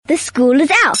The school is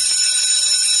out,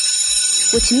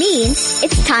 which means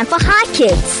it's time for Hi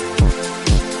Kids.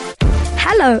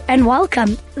 Hello and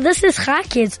welcome. This is Hi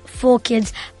Kids, for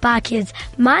kids, by kids.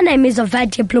 My name is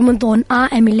Ovadia Blumenthorn. I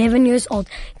am 11 years old.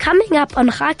 Coming up on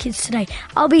Hi Kids today,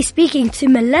 I'll be speaking to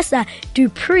Melissa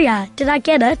Dupreez. Did I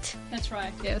get it? That's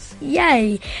right, yes.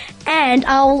 Yay. And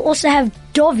I'll also have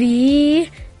Dovi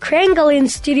Krengle in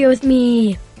studio with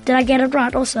me. Did I get it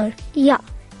right also? Yeah.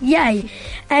 Yay.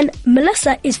 And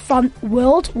Melissa is from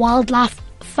World Wildlife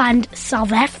Fund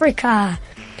South Africa.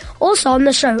 Also on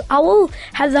the show, I will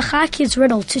have the Hi Kids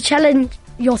riddle to challenge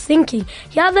your thinking.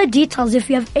 Here are the details if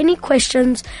you have any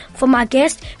questions for my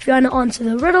guest, if you want to answer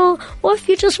the riddle, or if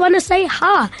you just want to say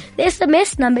hi. The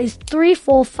SMS number is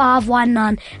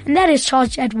 34519, and that is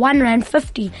charged at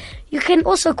R1.50. You can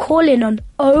also call in on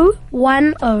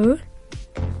 010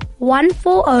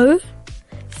 140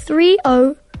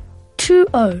 3020.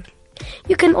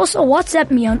 You can also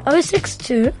WhatsApp me on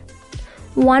 062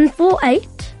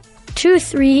 148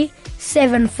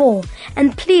 2374,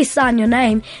 and please sign your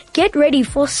name. Get ready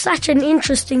for such an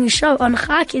interesting show on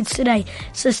Hi Kids today,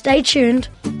 so stay tuned.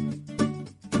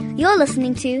 You're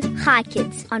listening to Hi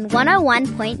Kids on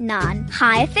 101.9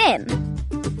 Hi FM.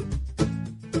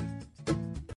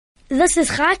 This is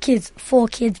Hi Kids, for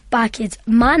kids, by kids.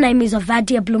 My name is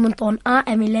Ovadia Blumenthorn. I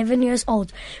am 11 years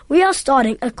old. We are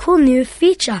starting a cool new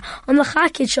feature on the Hi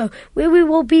Kids show where we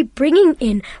will be bringing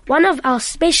in one of our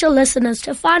special listeners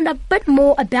to find a bit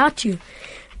more about you.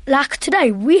 Like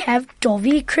today, we have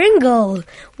Dovi Krengle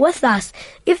with us.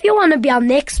 If you want to be our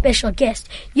next special guest,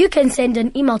 you can send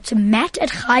an email to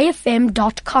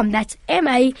matt@highfm.com. That's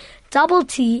matt@CHARFM.com.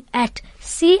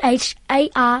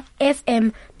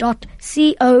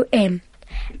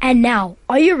 And now,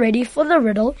 are you ready for the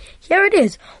riddle? Here it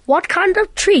is. What kind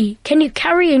of tree can you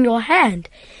carry in your hand?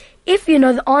 If you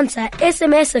know the answer,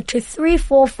 SMS it to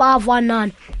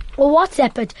 34519 or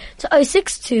WhatsApp it to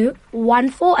 062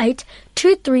 148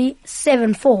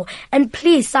 2374. And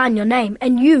please sign your name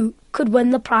and you could win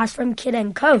the prize from Kid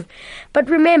 & Co. But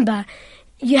remember,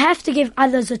 you have to give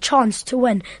others a chance to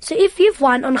win. So if you've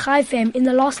won on Hi FM in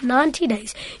the last 90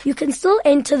 days, you can still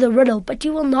enter the riddle, but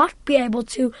you will not be able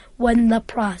to win the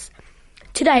prize.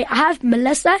 Today, I have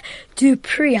Melissa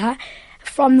Dupreez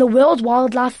from the World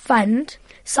Wildlife Fund,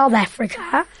 South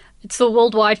Africa. It's the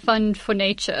Worldwide Fund for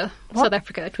Nature, What? South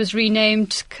Africa. It was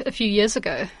renamed a few years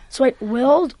ago. So wait,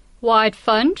 World Wide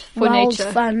Fund for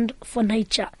Nature. Fund for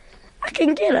Nature. I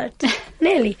can get it.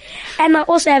 Nearly. And I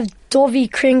also have Dovi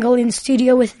Krengle in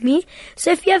studio with me. So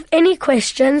if you have any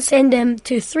questions, send them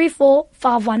to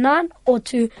 34519 or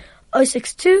to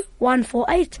 062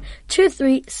 148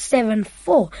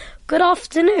 2374. Good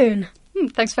afternoon.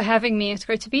 Thanks for having me. It's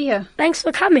great to be here. Thanks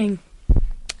for coming.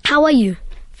 How are you?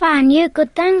 Fine, you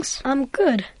good, thanks? I'm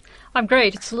good. I'm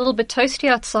great. It's a little bit toasty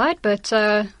outside, but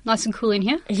nice and cool in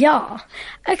here. Yeah.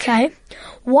 Okay.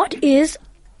 What is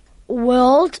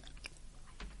World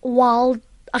Wild...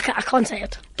 Okay, I can't say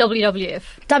it. WWF.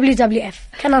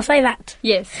 WWF. Can I say that?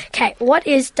 Yes. Okay, what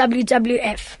is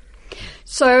WWF?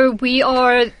 So we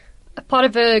are a part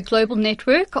of a global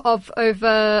network of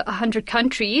over 100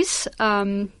 countries.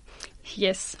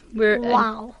 Yes. We're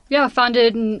Wow.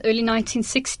 founded in early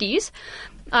 1960s.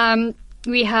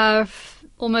 We have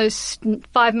almost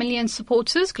 5 million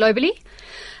supporters globally,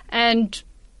 and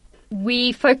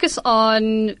we focus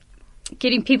on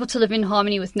getting people to live in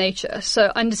harmony with nature.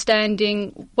 So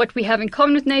understanding what we have in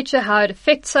common with nature, how it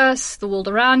affects us, the world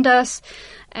around us.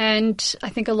 And I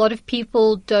think a lot of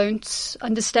people don't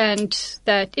understand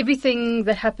that everything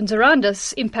that happens around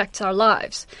us impacts our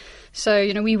lives.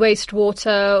 So, we waste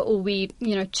water or we,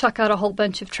 chuck out a whole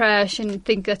bunch of trash and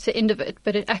think that's the end of it.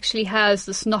 But it actually has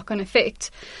this knock-on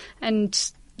effect. And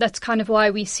that's kind of why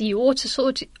we see water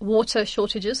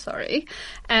shortages,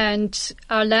 and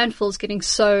our landfills getting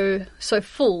so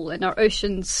full and our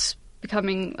oceans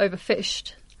becoming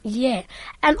overfished. Yeah.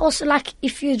 And also, like,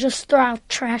 if you just throw out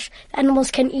trash, animals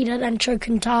can eat it and choke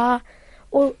and die.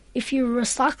 Or if you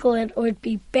recycle it, it would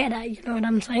be better, you know what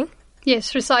I'm saying?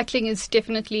 Yes, recycling is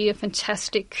definitely a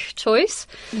fantastic choice.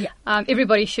 Yeah.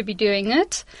 Everybody should be doing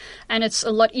it, and it's a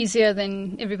lot easier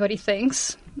than everybody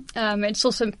thinks. It's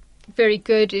also very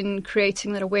good in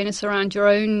creating that awareness around your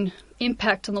own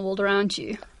impact on the world around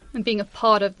you and being a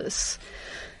part of this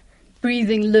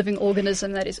breathing, living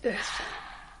organism that is Earth.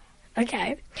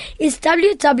 Okay. Is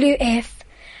WWF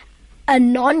a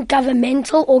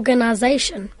non-governmental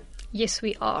organization? Yes,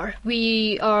 we are.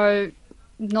 We are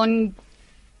not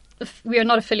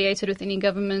affiliated with any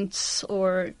governments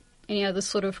or any other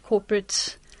sort of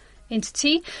corporate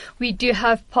entity. We do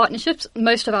have partnerships.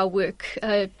 Most of our work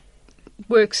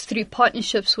works through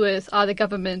partnerships with either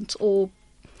government or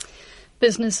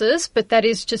businesses, but that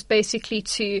is just basically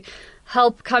to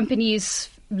help companies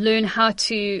learn how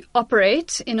to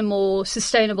operate in a more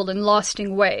sustainable and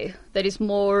lasting way that is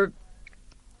more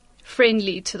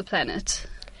friendly to the planet.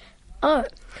 Oh,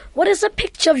 what is the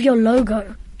picture of your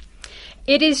logo?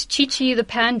 It is Chi-Chi the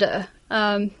panda.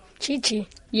 Chi-Chi?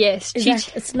 Yes. Is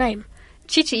that its name?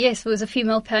 Chi-Chi, yes, was a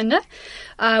female panda.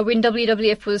 When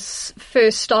WWF was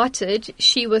first started,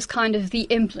 she was kind of the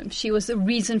emblem. She was the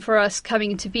reason for us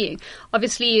coming into being.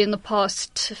 Obviously, in the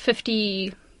past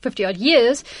 50-odd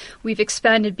years, we've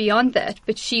expanded beyond that,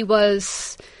 but she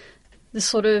was the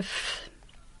sort of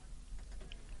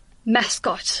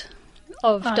mascot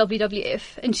of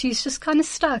WWF, and she's just kind of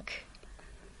stuck.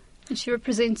 And she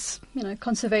represents,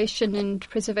 conservation and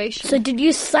preservation. So did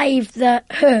you save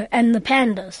her and the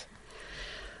pandas?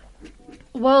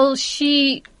 Well,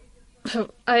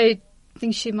 I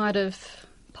think she might have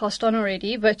passed on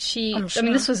already, but sure.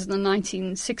 this was in the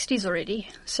 1960s already,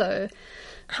 so...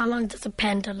 How long does a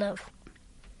panda live?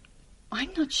 I'm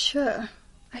not sure.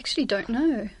 I actually don't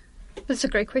know. That's a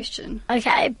great question.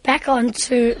 Okay, back on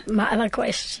to my other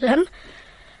question.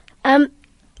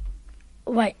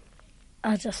 Wait,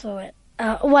 I just saw it.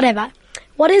 Whatever.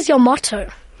 What is your motto?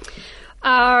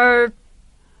 Our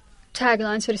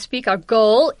tagline, so to speak, our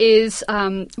goal is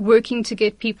working to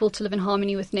get people to live in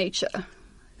harmony with nature.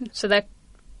 So that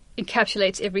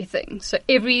encapsulates everything. So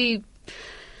every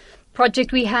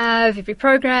project we have, every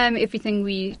program, everything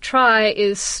we try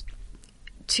is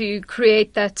to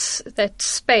create that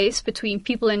space between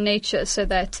people and nature so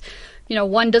that,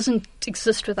 one doesn't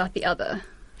exist without the other.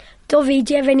 Dovi,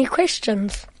 do you have any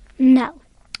questions? No.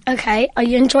 Okay, are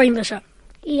you enjoying the show?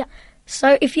 Yeah.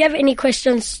 So if you have any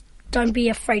questions, don't be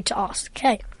afraid to ask,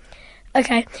 okay?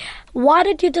 Okay, why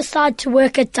did you decide to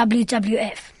work at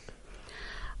WWF?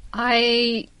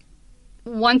 I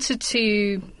wanted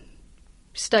to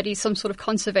study some sort of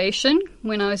conservation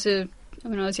when I was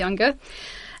younger,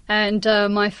 and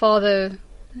my father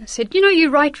said, you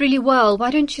write really well,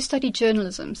 why don't you study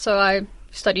journalism? So I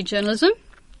studied journalism,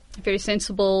 a very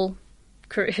sensible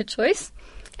career choice,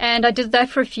 and I did that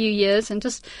for a few years and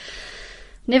just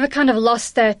never kind of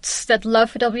lost that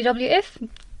love for WWF.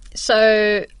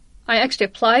 So I actually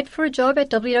applied for a job at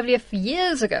WWF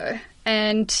years ago,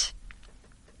 and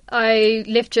I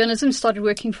left journalism, started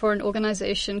working for an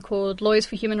organization called Lawyers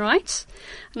for Human Rights,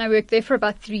 and I worked there for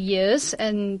about 3 years,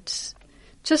 and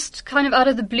just kind of out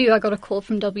of the blue, I got a call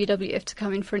from WWF to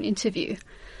come in for an interview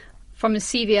from a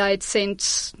CV I had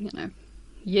sent,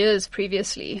 years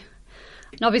previously.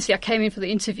 And obviously I came in for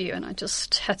the interview and I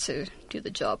just had to do the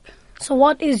job. So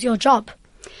what is your job?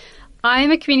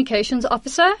 I'm a communications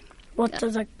officer. What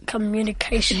does a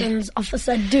communications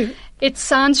officer do? It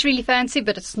sounds really fancy,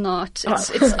 but it's not. I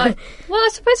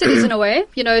suppose it is in a way.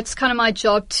 It's kind of my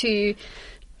job to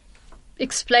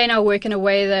explain our work in a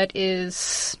way that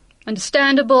is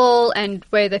understandable and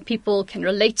way that people can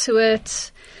relate to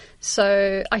it.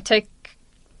 So I take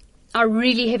our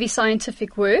really heavy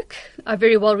scientific work, our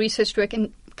very well-researched work,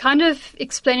 and kind of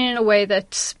explain it in a way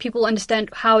that people understand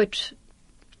how it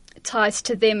ties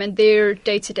to them and their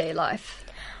day-to-day life.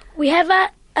 We have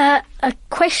a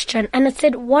question, and it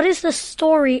said, what is the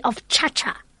story of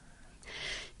Cha-Cha?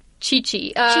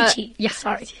 Chi-Chi. Chi-Chi. Yeah.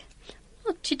 Sorry.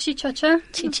 Oh, Chi-Chi Cha-Cha.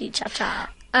 Chi-Chi Cha-Cha.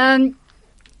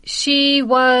 She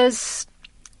was...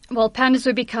 Well, pandas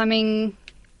were becoming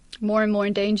more and more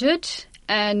endangered,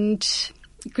 and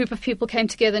a group of people came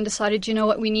together and decided,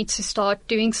 we need to start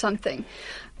doing something.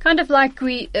 Kind of like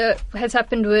has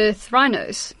happened with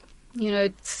rhinos.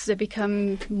 They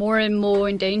become more and more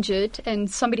endangered, and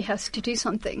somebody has to do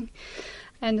something.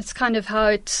 And it's kind of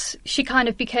how she kind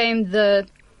of became the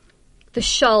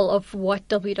shell of what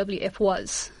WWF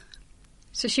was.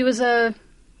 So she was a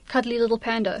cuddly little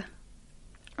panda.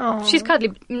 Oh. She's cuddly.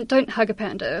 Don't hug a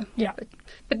panda. Yeah.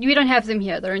 But we don't have them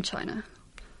here. They're in China.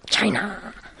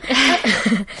 China.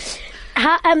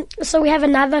 So we have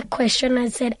another question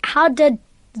that said, how did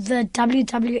the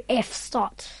WWF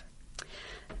start?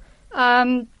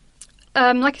 Like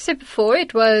I said before,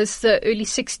 it was the early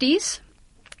 60s,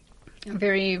 a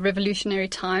very revolutionary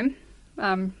time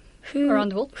around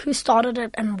the world. Who started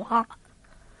it and why?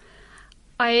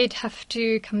 I'd have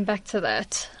to come back to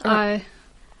that. I'm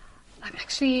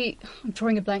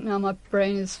drawing a blank now. My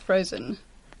brain is frozen.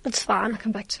 It's fine. I'll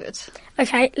come back to it.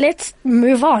 Okay, let's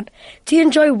move on. Do you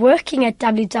enjoy working at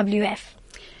WWF?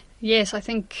 Yes, I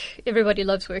think everybody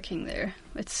loves working there.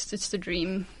 It's the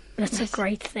dream. That's a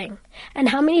great thing. And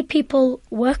how many people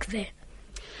work there?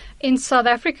 In South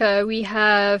Africa, we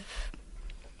have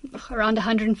around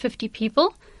 150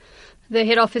 people The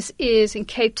head office is in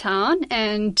Cape Town,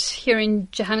 and here in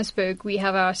Johannesburg we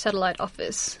have our satellite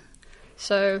office.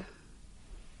 So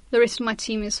the rest of my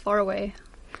team is far away.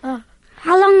 How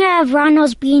long have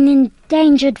rhinos been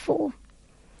endangered for?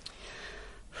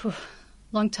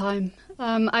 Long time.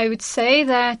 I would say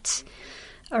that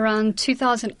around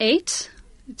 2008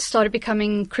 it started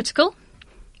becoming critical,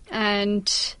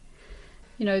 and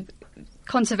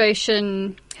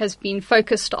conservation has been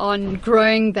focused on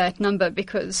growing that number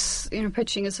because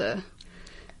poaching is a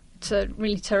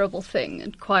really terrible thing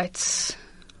and quite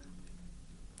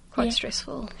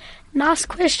stressful. Nice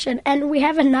question. And we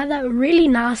have another really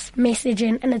nice message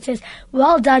in, and it says,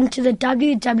 well done to the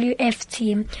WWF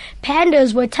team.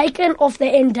 Pandas were taken off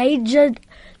the endangered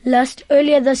list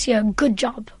earlier this year. Good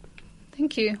job.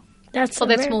 Thank you. That's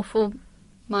more for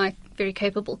my very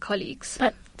capable colleagues.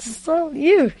 But still,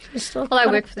 you're still... Well, I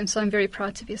work for them, so I'm very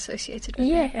proud to be associated with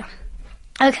them. Yeah.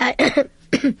 Okay.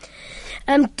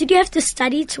 Did you have to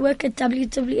study to work at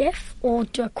WWF or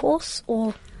do a course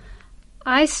or...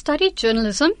 I studied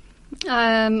journalism.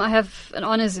 I have an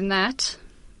honours in that.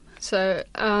 So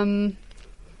kind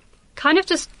of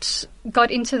just got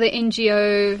into the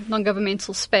NGO,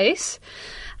 non-governmental space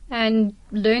and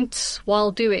learnt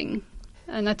while doing.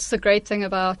 And that's the great thing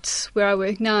about where I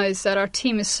work now, is that our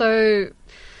team is so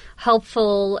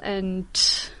helpful and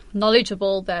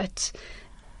knowledgeable that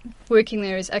working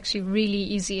there is actually really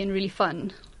easy and really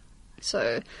fun.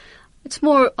 So it's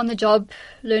more on-the-job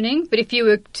learning, but if you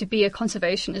were to be a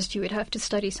conservationist, you would have to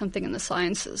study something in the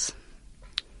sciences.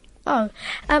 Oh,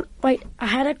 wait, I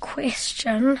had a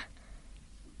question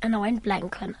and I went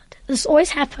blank on it. This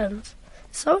always happens.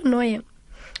 So annoying.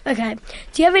 Okay,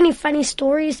 do you have any funny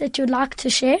stories that you'd like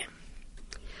to share?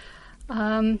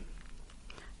 I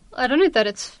don't know that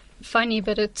it's funny,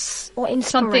 but it's or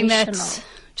something that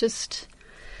just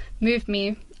moved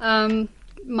me.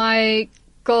 My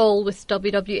goal with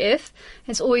WWF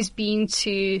has always been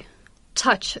to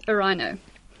touch a rhino.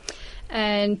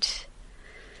 And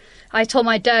I told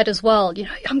my dad as well,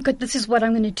 I'm good, this is what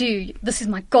I'm going to do. This is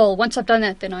my goal. Once I've done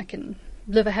that, then I can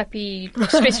live a happy,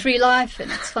 stress-free life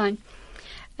and it's fine.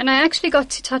 And I actually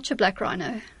got to touch a black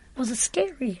rhino. Was it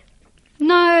scary?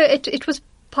 No, it was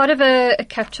part of a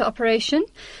capture operation.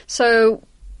 So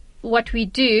what we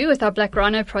do with our Black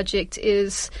Rhino project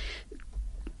is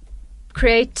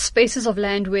create spaces of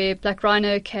land where black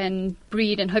rhino can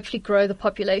breed and hopefully grow the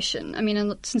population. I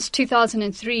mean, since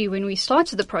 2003, when we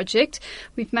started the project,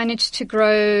 we've managed to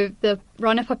grow the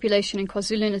rhino population in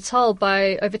KwaZulu-Natal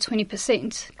by over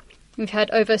 20%. We've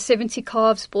had over 70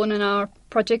 calves born on our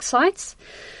project sites.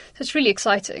 So it's really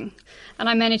exciting. And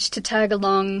I managed to tag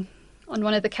along on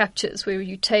one of the captures where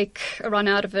you take a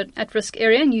rhino out of an at-risk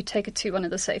area and you take it to one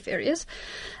of the safe areas.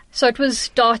 So it was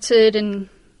darted and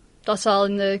docile,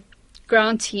 and the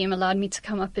ground team allowed me to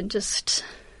come up and just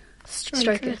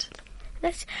stroke it.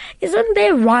 Isn't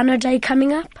there Rhino Day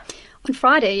coming up? On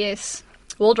Friday, yes.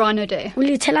 World Rhino Day. Will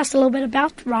you tell us a little bit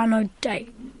about Rhino Day?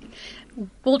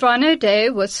 World Rhino Day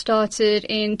was started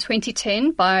in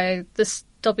 2010 by this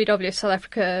WWF South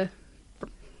Africa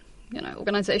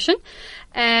organisation.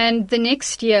 And the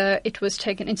next year it was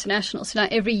taken international. So now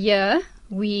every year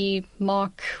we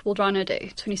mark World Rhino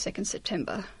Day, 22nd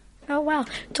September. Oh, wow.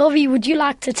 Tovi, would you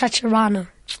like to touch a rhino?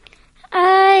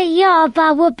 Yeah, but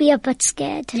I would be a bit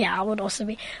scared. Yeah, I would also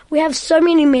be. We have so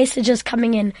many messages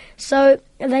coming in. So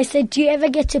they said, do you ever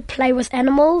get to play with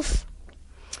animals?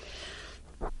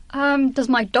 Does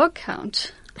my dog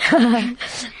count? I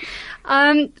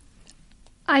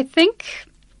think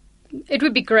it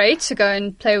would be great to go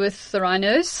and play with the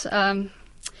rhinos.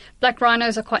 Black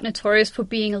rhinos are quite notorious for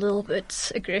being a little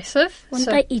bit aggressive. Won't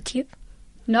they eat you?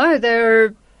 No,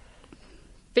 they're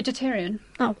vegetarian.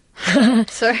 Oh.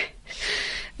 So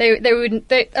they wouldn't.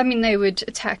 They would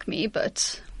attack me,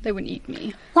 but they wouldn't eat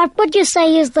me. What would you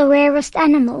say is the rarest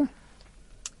animal?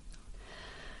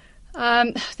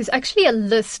 There's actually a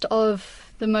list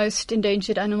of the most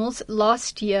endangered animals.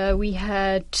 Last year we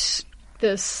had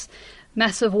this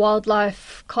massive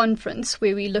wildlife conference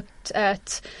where we looked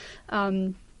at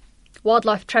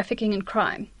wildlife trafficking and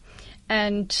crime.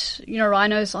 And,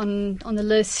 rhinos on the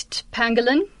list,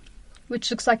 pangolin,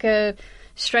 which looks like a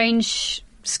strange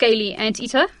scaly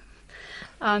anteater,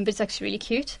 but it's actually really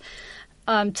cute.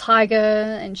 Tiger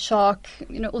and shark,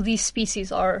 all these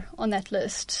species are on that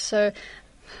list. So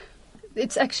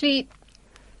it's actually,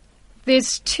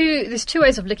 there's two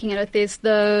ways of looking at it. There's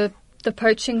the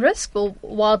poaching risk or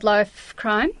wildlife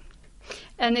crime,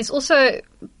 and there's also,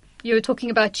 you were talking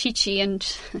about Chi-Chi, and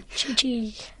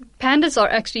Chi-Chi. Pandas are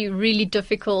actually really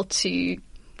difficult to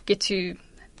get to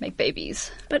make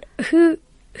babies. But who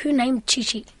named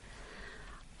Chi-Chi?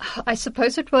 I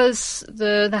suppose it was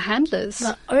the handlers.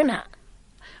 The owner.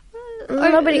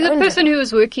 Nobody the owned person it. who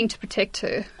was working to protect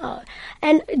her. Oh.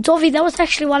 And Dovi, that was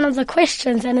actually one of the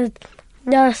questions, and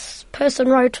this person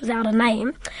wrote without a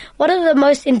name. What are the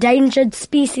most endangered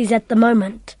species at the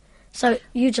moment? So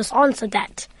you just answered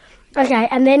that. Okay,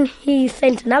 and then he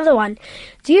sent another one.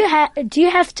 Do you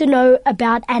have to know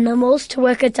about animals to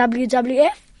work at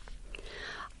WWF?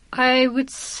 I would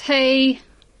say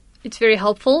it's very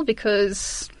helpful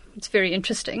because it's very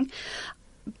interesting.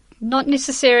 Not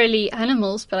necessarily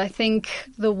animals, but I think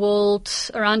the world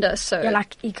around us. So, Yeah,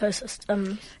 like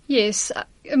ecosystems. yes,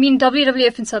 I mean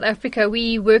WWF in South Africa,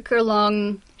 we work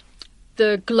along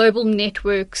the global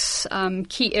network's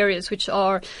key areas, which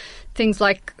are things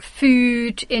like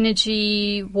food,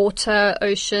 energy, water,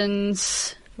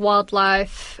 oceans,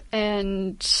 wildlife,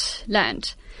 and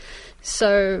land.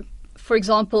 So, for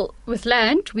example, with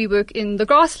land, we work in the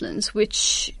grasslands,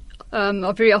 which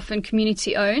are very often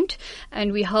community owned,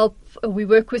 and we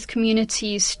work with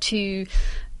communities to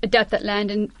adapt that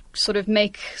land and sort of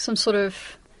make some sort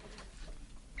of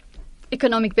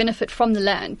economic benefit from the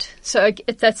land. So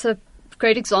that's a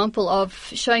great example of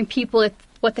showing people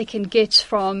what they can get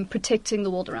from protecting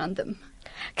the world around them.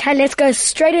 Okay, let's go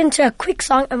straight into a quick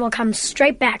song and we'll come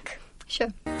straight back. Sure.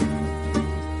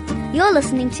 You're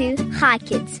listening to Hi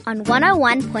Kids on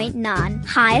 101.9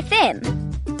 Hi FM.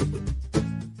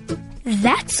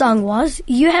 That song was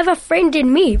You Have a Friend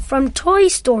in Me from Toy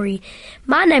Story.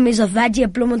 My name is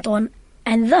Ovadia Blumenthal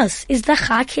and this is the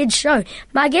Hi Kids Show.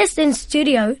 My guest in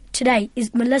studio today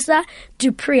is Melissa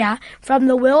Dupria from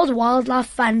the World Wildlife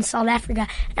Fund South Africa.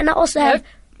 And I also have...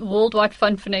 Worldwide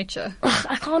Fund for Nature.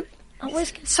 I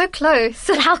always get So close.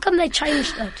 But how come they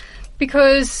changed it?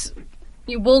 Because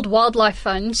the World Wildlife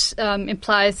Fund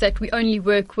implies that we only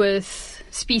work with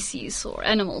species or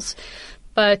animals.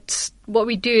 But what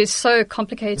we do is so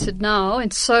complicated now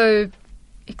and so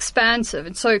expansive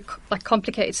and so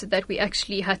complicated that we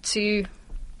actually had to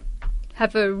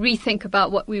have a rethink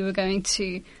about what we were going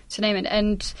to name it.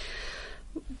 And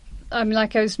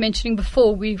like I was mentioning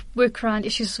before, we work around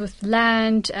issues with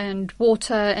land and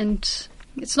water, and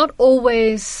it's not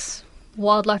always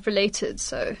wildlife related.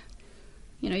 So,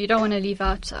 you don't want to leave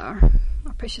out our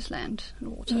precious land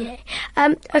and water.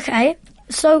 Yeah. Okay.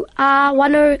 So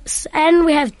and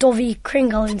we have Dovi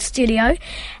Kringle in studio,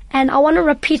 and I want to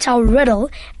repeat our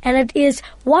riddle, and it is,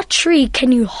 what tree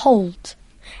can you hold?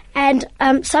 And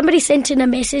somebody sent in a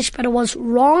message, but it was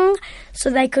wrong, so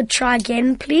they could try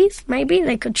again, please. Maybe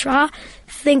they could try.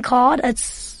 Think hard. It's,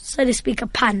 so to speak, a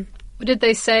pun. What did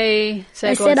they say?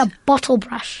 They said a bottle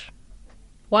brush.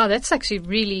 Wow, that's actually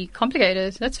really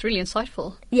complicated. That's really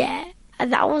insightful. Yeah,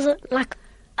 that wasn't like...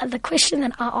 the question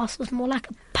that I asked was more like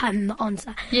a pun, the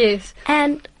answer. Yes.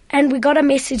 And we got a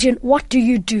message in, what do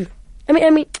you do?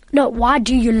 Why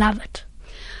do you love it?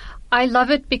 I love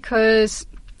it because,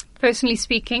 personally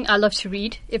speaking, I love to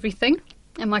read everything,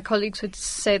 and my colleagues would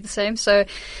say the same. So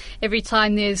every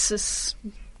time there's this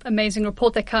amazing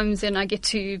report that comes in, I get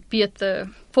to be at the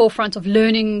forefront of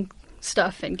learning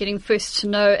stuff and getting first to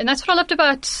know. And that's what I loved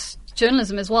about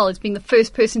journalism as well, is being the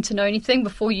first person to know anything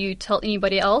before you tell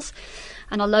anybody else.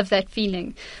 And I love that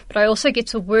feeling. But I also get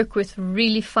to work with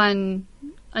really fun,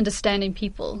 understanding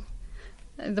people.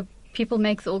 The people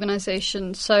make the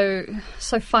organization so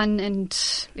fun and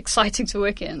exciting to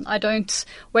work in. I don't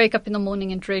wake up in the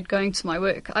morning and dread going to my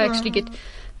work. I actually get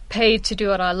paid to do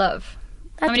what I love.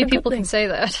 How many people can say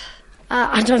that?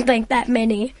 I don't think that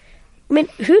many.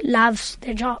 Who loves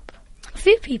their job? A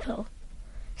few people.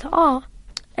 There are.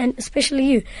 And especially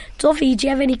you. Dorothy, do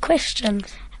you have any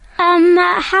questions?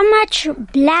 How much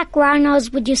black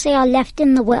rhinos would you say are left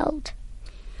in the world?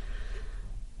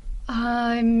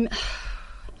 How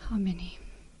many?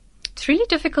 It's really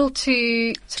difficult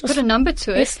to put a number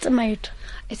to it. Estimate.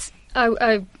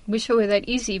 I wish it were that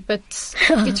easy, but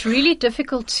it's really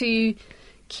difficult to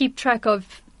keep track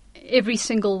of every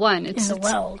single one. In the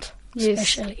world,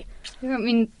 especially.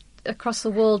 Yes. Across the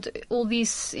world, all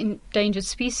these endangered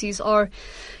species are...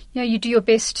 you do your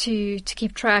best to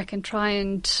keep track and try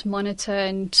and monitor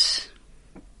and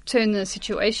turn the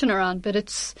situation around, but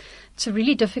it's a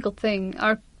really difficult thing.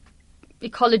 Our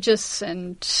ecologists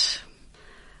and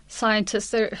scientists,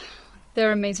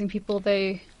 they're amazing people.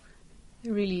 They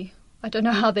really, I don't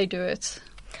know how they do it.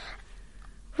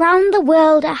 Around the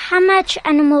world, how much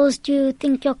animals do you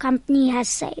think your company has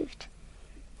saved?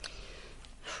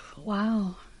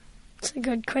 Wow. That's a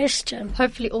good question.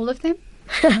 Hopefully all of them.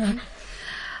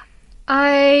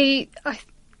 I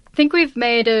think we've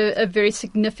made a very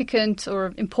significant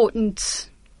or important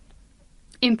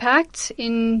impact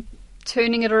in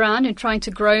turning it around and trying to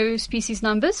grow species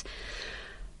numbers.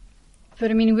 But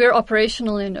I mean, we're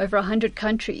operational in over 100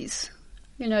 countries.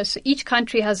 So each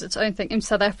country has its own thing. In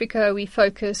South Africa, we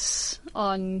focus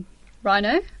on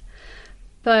rhino,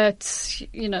 but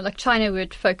like China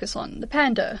would focus on the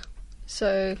panda.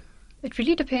 So it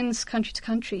really depends country to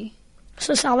country.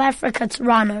 So South Africa, it's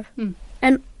rhino.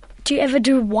 And do you ever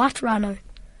do white rhino?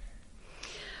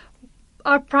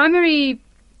 Our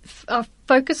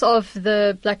focus of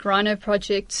the Black Rhino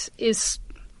project is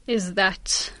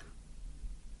that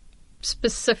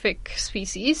specific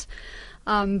species,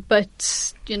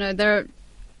 but they're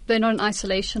not in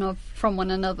isolation from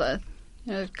one another.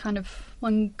 Kind of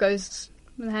one goes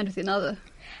in hand with another.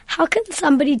 How can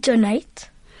somebody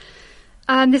donate?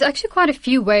 There's actually quite a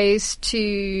few ways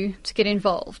to get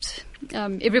involved.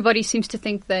 Everybody seems to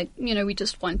think that we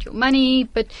just want your money,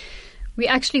 but we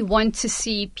actually want to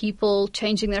see people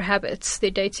changing their habits,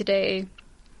 their day-to-day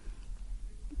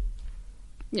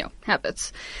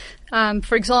habits.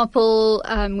 For example,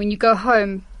 when you go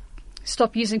home,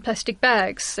 stop using plastic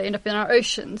bags. They end up in our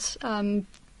oceans.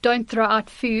 Don't throw out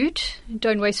food.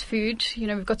 Don't waste food.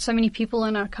 We've got so many people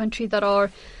in our country that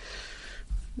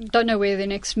don't know where their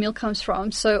next meal comes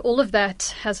from. So all of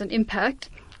that has an impact.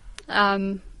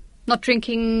 Not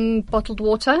drinking bottled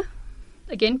water.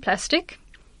 Again, plastic.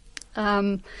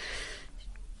 Recycling,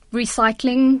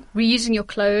 reusing your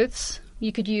clothes.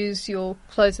 You could use your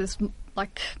clothes as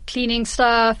like cleaning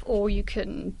stuff, or you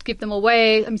can give them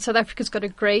away. I mean, South Africa's got a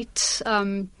great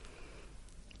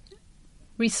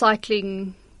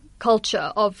recycling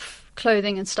culture of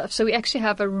clothing and stuff. So we actually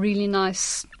have a really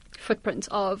nice footprint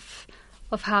of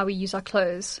how we use our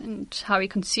clothes and how we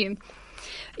consume.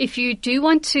 If you do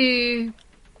want to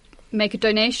make a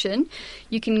donation,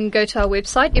 you can go to our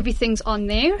website. Everything's on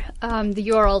there. The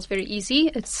URL is very easy.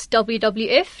 It's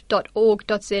wwf.org.za.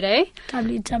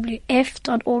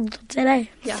 wwf.org.za.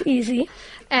 It's easy.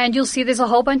 And you'll see there's a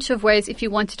whole bunch of ways if you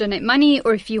want to donate money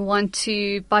or if you want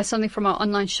to buy something from our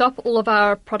online shop. All of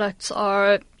our products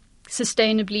are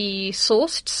sustainably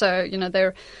sourced, so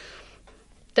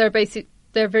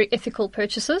they're very ethical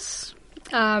purchases.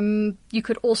 You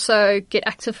could also get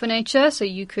active for nature, so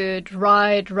you could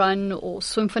ride, run, or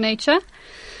swim for nature.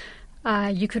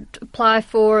 You could apply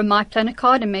for a My Planet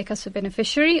card and make us a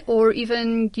beneficiary, or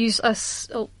even use us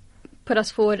or put us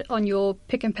forward on your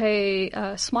Pick and Pay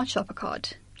Smart Shopper card.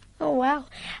 Oh wow!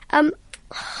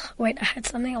 Wait, I had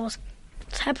something else.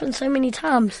 It's happened so many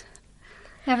times.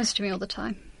 It happens to me all the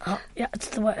time. Oh yeah, it's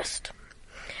the worst.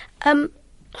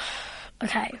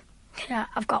 Okay, yeah,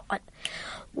 I've got one.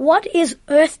 What is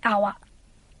Earth Hour?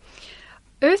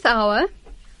 Earth Hour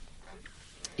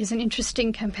is an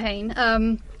interesting campaign.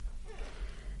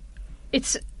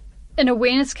 It's an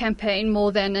awareness campaign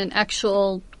more than an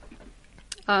actual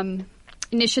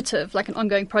initiative, like an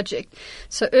ongoing project.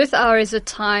 So Earth Hour is a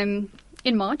time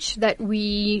in March that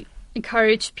we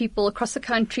encourage people across the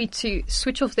country to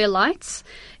switch off their lights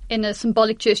in a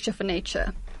symbolic gesture for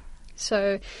nature.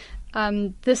 So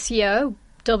this year,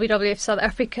 WWF South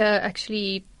Africa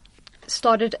actually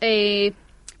started a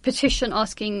petition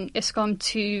asking Eskom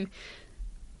to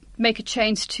make a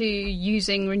change to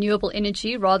using renewable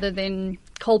energy rather than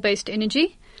coal-based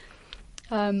energy.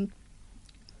 South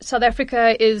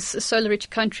Africa is a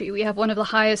solar-rich country. We have one of the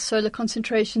highest solar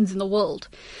concentrations in the world.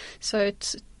 So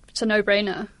it's a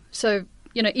no-brainer. So,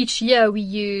 each year we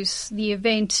use the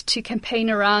event to campaign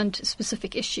around a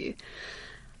specific issue.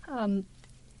 And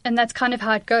that's kind of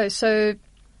how it goes. So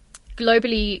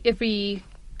globally, every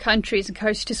country is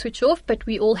encouraged to switch off, but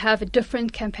we all have a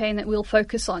different campaign that we'll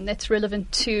focus on that's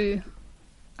relevant to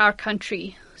our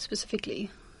country specifically.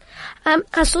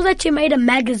 I saw that you made a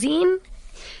magazine,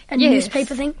 a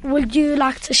newspaper thing. Would you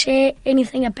like to share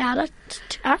anything about it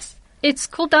to us? It's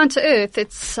called Down to Earth.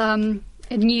 It's a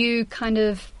new kind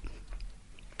of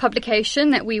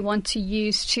publication that we want to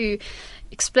use to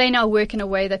explain our work in a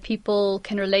way that people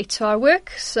can relate to our work.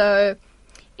 So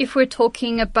if we're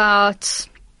talking about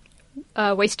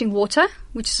wasting water,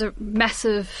 which is a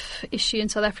massive issue in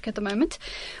South Africa at the moment,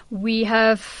 we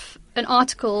have an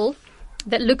article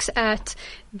that looks at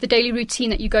the daily routine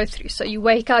that you go through. So you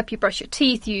wake up, you brush your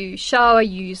teeth, you shower,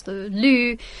 you use the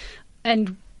loo,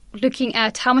 and looking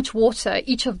at how much water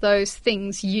each of those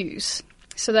things use.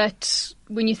 So that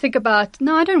when you think about,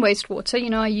 no, I don't waste water,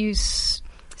 I use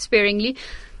sparingly,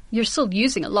 you're still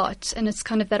using a lot. And it's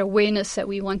kind of that awareness that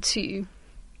we want to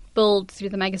build through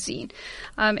the magazine.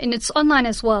 And it's online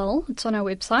as well. It's on our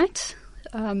website,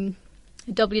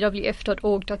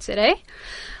 wwf.org.za.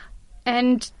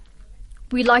 And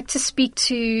we like to speak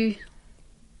to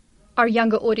our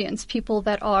younger audience, people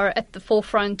that are at the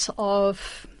forefront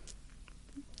of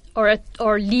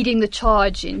or leading the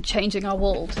charge in changing our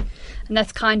world. And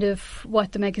that's kind of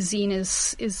what the magazine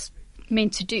is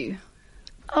meant to do.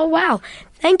 Oh, wow.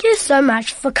 Thank you so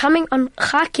much for coming on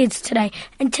Hi Kids today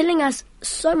and telling us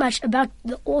so much about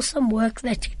the awesome work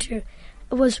that you do.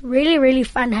 It was really, really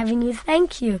fun having you.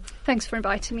 Thank you. Thanks for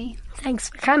inviting me. Thanks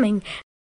for coming.